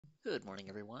Good morning,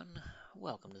 everyone.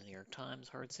 Welcome to the New York Times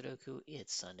Hard Sudoku.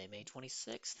 It's Sunday, May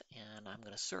 26th, and I'm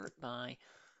going to start by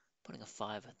putting a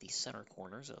 5 at the center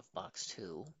corners of box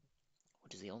 2,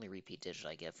 which is the only repeat digit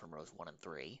I get from rows 1 and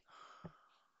 3.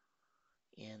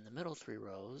 In the middle 3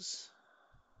 rows,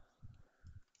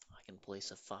 I can place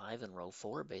a 5 in row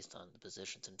 4 based on the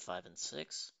positions in 5 and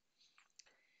 6.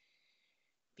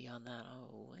 Beyond that,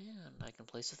 and I can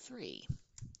place a 3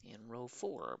 in row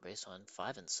 4 based on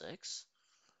 5 and 6.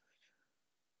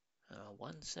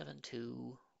 1, 7,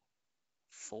 2,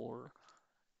 4,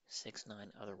 6,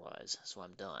 9 otherwise, so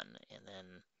I'm done. And then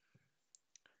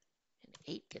an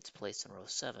 8 gets placed in row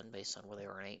 7 based on where they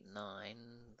are in 8 and 9.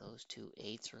 Those two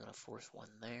 8s are going to force one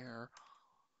there.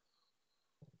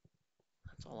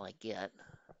 That's all I get.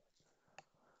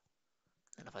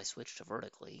 And if I switch to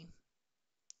vertically,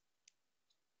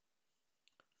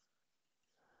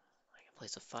 I can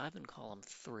place a 5 in column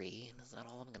 3. Is that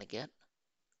all I'm going to get?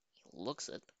 He looks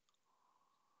it.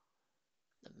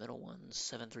 The middle ones,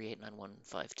 7, 3, 8, 9, 1,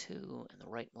 5, 2. And the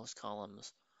rightmost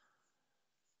columns,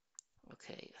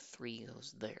 okay, a 3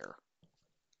 goes there.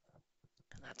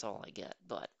 And that's all I get.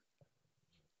 But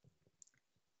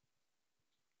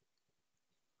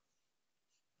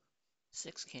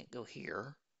 6 can't go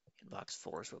here in box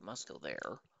 4, so it must go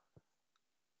there.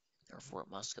 Therefore, it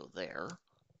must go there.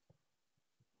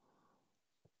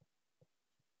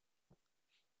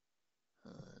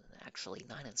 Actually,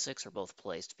 9 and 6 are both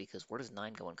placed because where does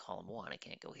 9 go in column 1? It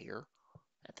can't go here.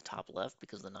 At the top left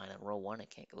because of the 9 in row 1, it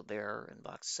can't go there. In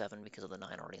box 7 because of the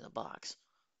 9 already in the box.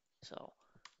 So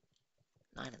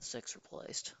 9 and 6 are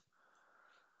placed.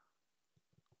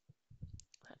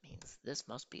 That means this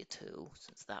must be a 2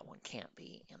 since that one can't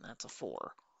be, and that's a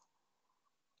 4.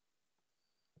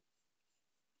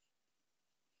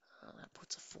 That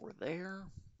puts a 4 there.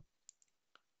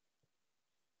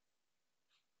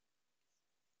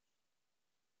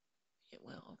 Yeah,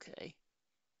 well, okay.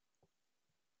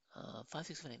 5,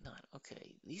 6, 7, 8, 9.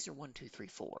 Okay, these are 1, 2, 3,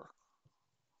 4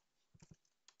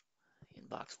 in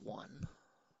box 1.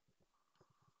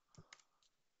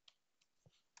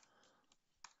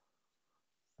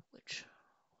 Which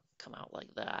come out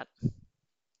like that.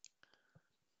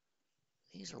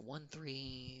 These are 1,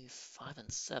 3, 5,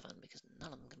 and 7 because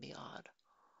none of them can be odd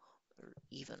or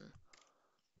even.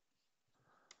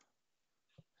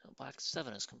 So box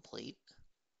 7 is complete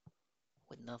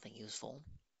with nothing useful.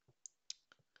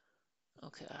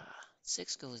 Okay,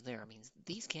 6 goes there. Means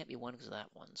these can't be 1 because of that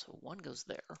one. So 1 goes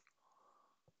there.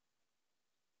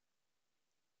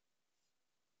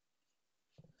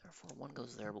 Therefore, 1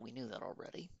 goes there, but we knew that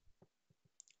already.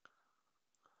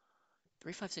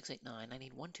 3, 5, 6, 8, 9. I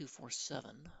need 1, 2, 4,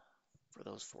 7 for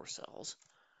those 4 cells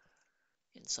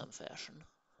in some fashion.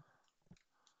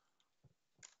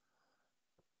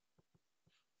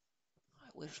 I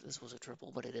wish this was a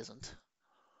triple, but it isn't.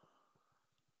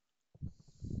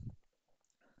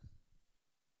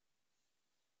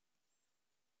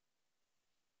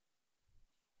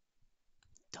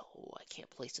 Oh, I can't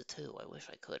place a 2. I wish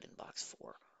I could in box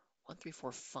 4. 1, 3,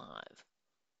 4, 5.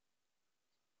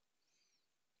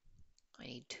 I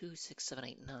need 2, 6, 7,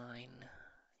 8, 9 in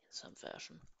some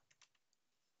fashion.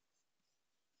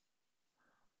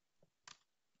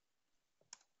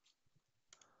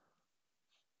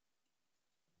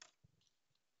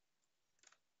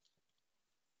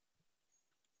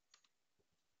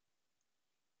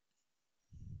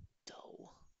 Dough.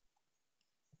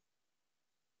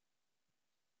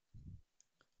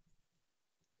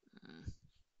 Mm.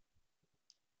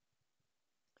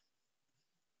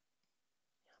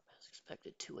 As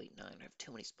expected, 2, 8, 9. I have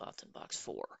too many spots in box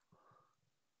 4.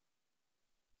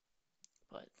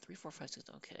 But 3, 4, 5, 6,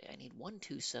 okay. I need 1,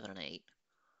 2, 7, and 8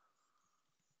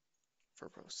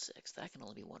 for row 6. That can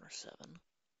only be 1 or 7.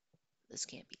 This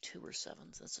can't be 2 or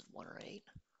 7, so this is 1 or 8.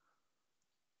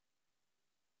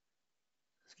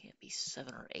 This can't be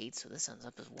 7 or 8, so this ends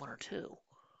up as 1 or 2.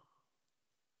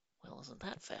 Well, isn't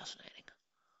that fascinating?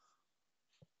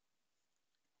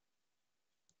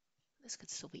 This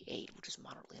could still be 8, which is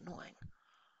moderately annoying.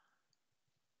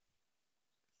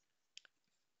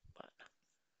 But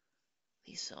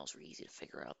these cells are easy to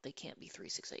figure out. They can't be 3,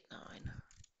 6, 8, 9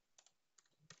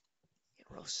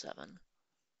 in row 7.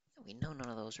 And we know none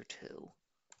of those are 2.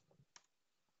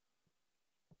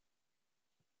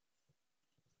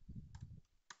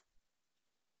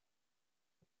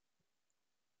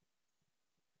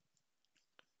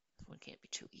 This one can't be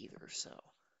 2 either, so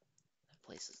that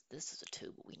places this as a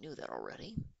 2, but we knew that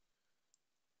already.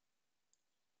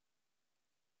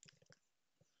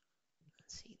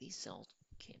 Let's see, these cells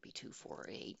can't be 2, 4, or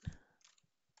 8.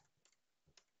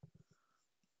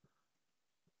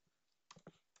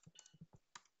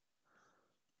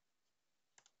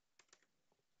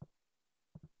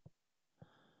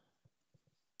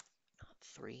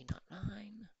 3, not 9.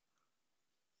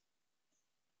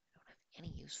 Don't have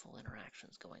any useful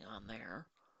interactions going on there.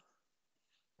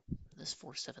 This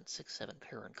 4, 7, 6, 7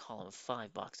 pair in column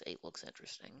 5, box 8 looks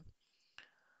interesting.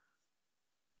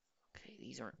 Okay,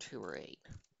 these aren't 2 or 8.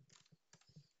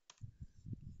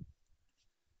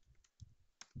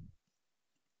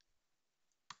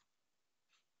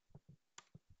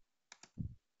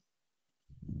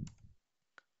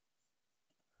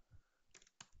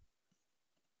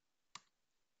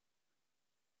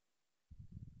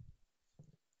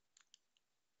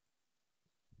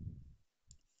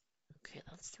 Okay,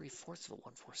 that's 3/4 of a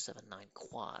 1, 4, 7, 9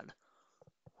 quad.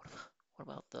 What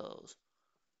about those?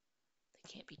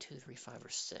 They can't be 2, 3, 5, or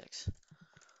 6.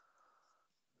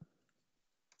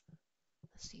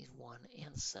 This needs 1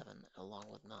 and 7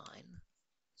 along with 9.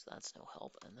 So that's no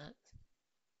help. And that.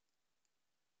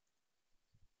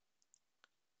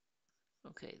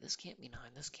 Okay, this can't be 9,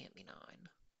 this can't be 9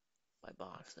 by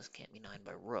box, this can't be 9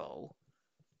 by row.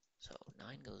 So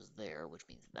 9 goes there, which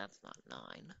means that's not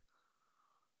 9.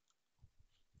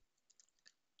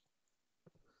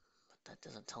 But that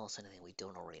doesn't tell us anything we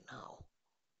don't already know.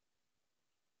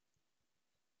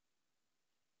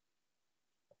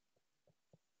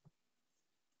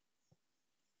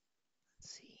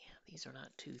 Let's see, these are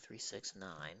not 2, 3, 6,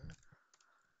 9.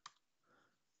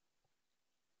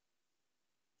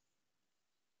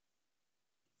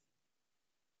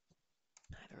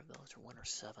 Neither of those are 1 or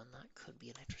 7. That could be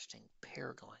an interesting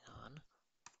pair going on.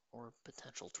 Or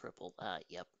potential triple.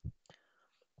 Yep.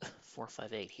 4,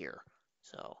 5, 8 here.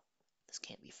 So this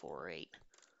can't be 4 or 8.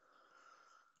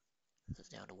 This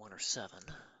is down to 1 or 7.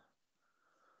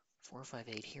 4, 5,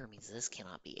 8 here means this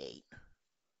cannot be 8.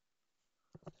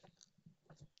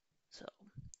 So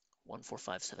 1, 4,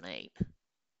 5, 7, 8.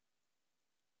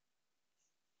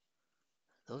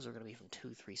 Those are going to be from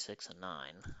 2, 3, 6, and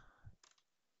 9.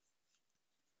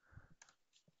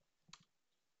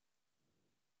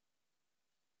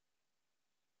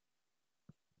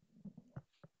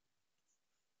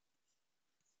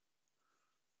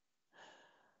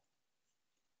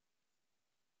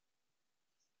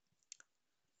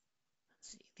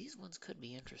 Let's see, these ones could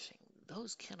be interesting.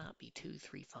 Those cannot be 2,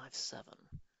 3, 5, 7.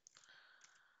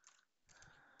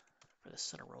 For the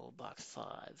center row of box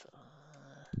 5.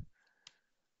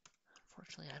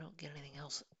 Unfortunately, I don't get anything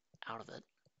else out of it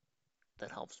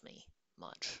that helps me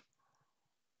much.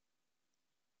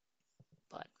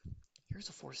 But here's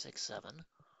a 4, 6, 7.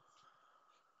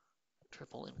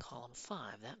 Triple in column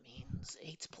 5. That means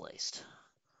 8's placed.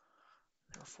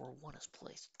 Therefore, 1 is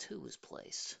placed. 2 is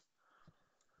placed.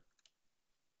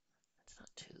 That's not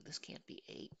 2. This can't be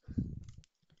 8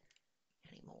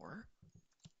 anymore.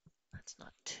 That's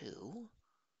not 2.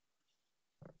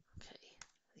 Okay,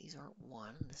 these aren't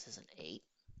 1. This is an 8.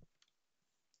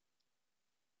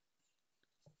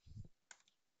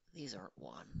 These aren't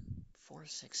 1. 4,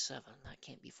 6, 7. That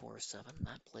can't be 4 or 7.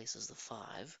 That places the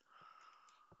 5.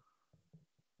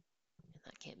 And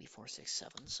that can't be 4, 6,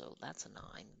 7. So that's a 9.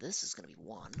 This is going to be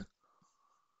 1.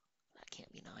 That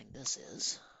can't be 9. This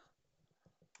is.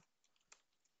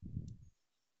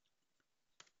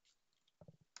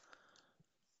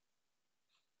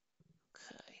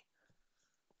 Okay.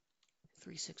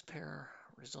 3, 6 pair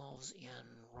resolves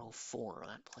in row 4.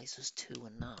 That places 2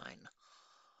 and 9.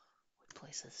 We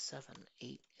places 7,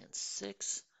 8, and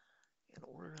 6. In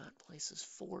order, that places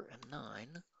 4 and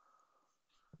 9.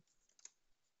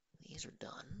 These are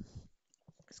done.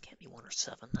 This can't be 1 or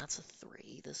 7. That's a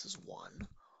 3. This is 1.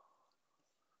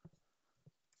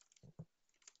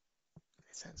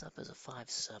 This ends up as a 5,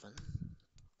 7.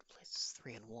 Places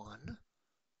 3 and 1.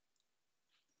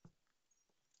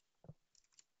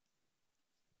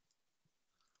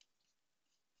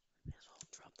 May as well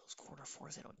drop those corner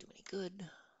 4s. They don't do any good.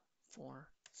 4,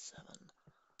 7.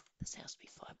 This has to be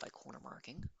 5 by corner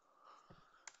marking.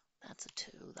 That's a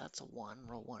 2. That's a 1.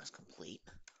 Row 1 is complete.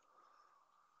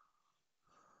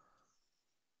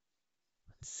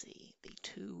 Let's see. The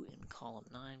 2 in column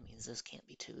 9 means this can't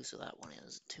be 2, so that one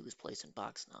is. 2 is placed in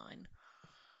box 9.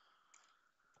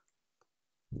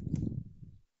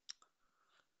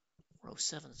 Row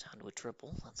 7 is down to a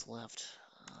triple. That's left.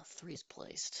 3 is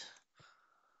placed.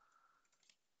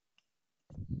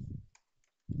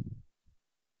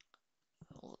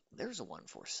 Well, there's a 1,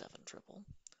 4, 7 triple.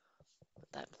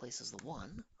 But that places the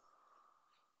 1.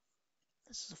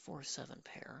 This is a 4, 7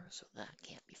 pair, so that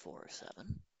can't be 4 or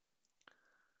 7.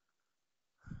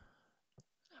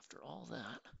 After all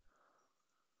that,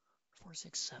 4,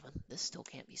 6, 7. This still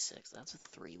can't be 6. That's a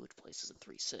 3, which places a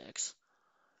 3, 6.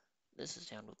 This is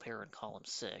down to a pair in column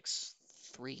 6.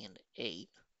 3 and 8.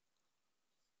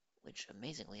 which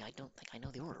amazingly, I don't think I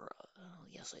know the order of. Oh,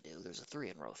 yes, I do. There's a 3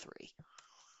 in row 3.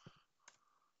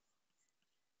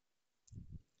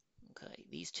 Okay,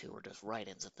 these two are just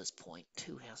right-ins at this point.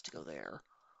 2 has to go there.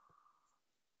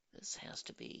 This has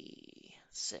to be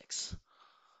 6.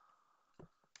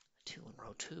 2 in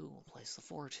row 2, we'll place the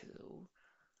 4-2.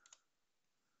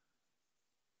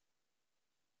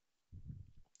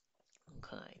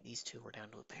 Okay, these two are down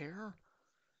to a pair.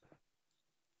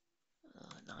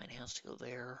 9 has to go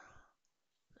there.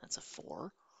 That's a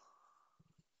 4.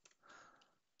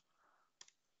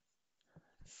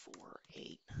 4,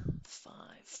 8, 5,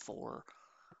 4,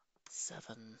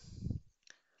 7,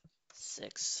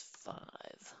 6, 5.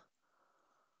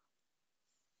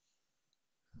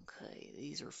 Okay,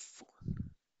 these are 4,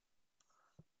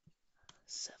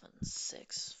 7,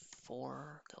 6,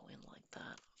 4. Go in like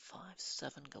that. 5,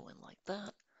 7. Go in like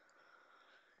that.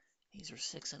 These are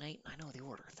 6 and 8. I know the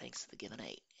order thanks to the given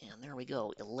 8. And there we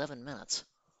go, 11 minutes.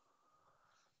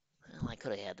 Well, I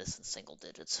could have had this in single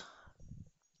digits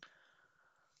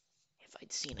if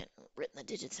I'd seen it and written the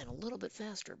digits in a little bit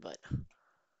faster, but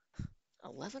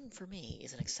 11 for me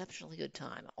is an exceptionally good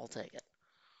time. I'll take it.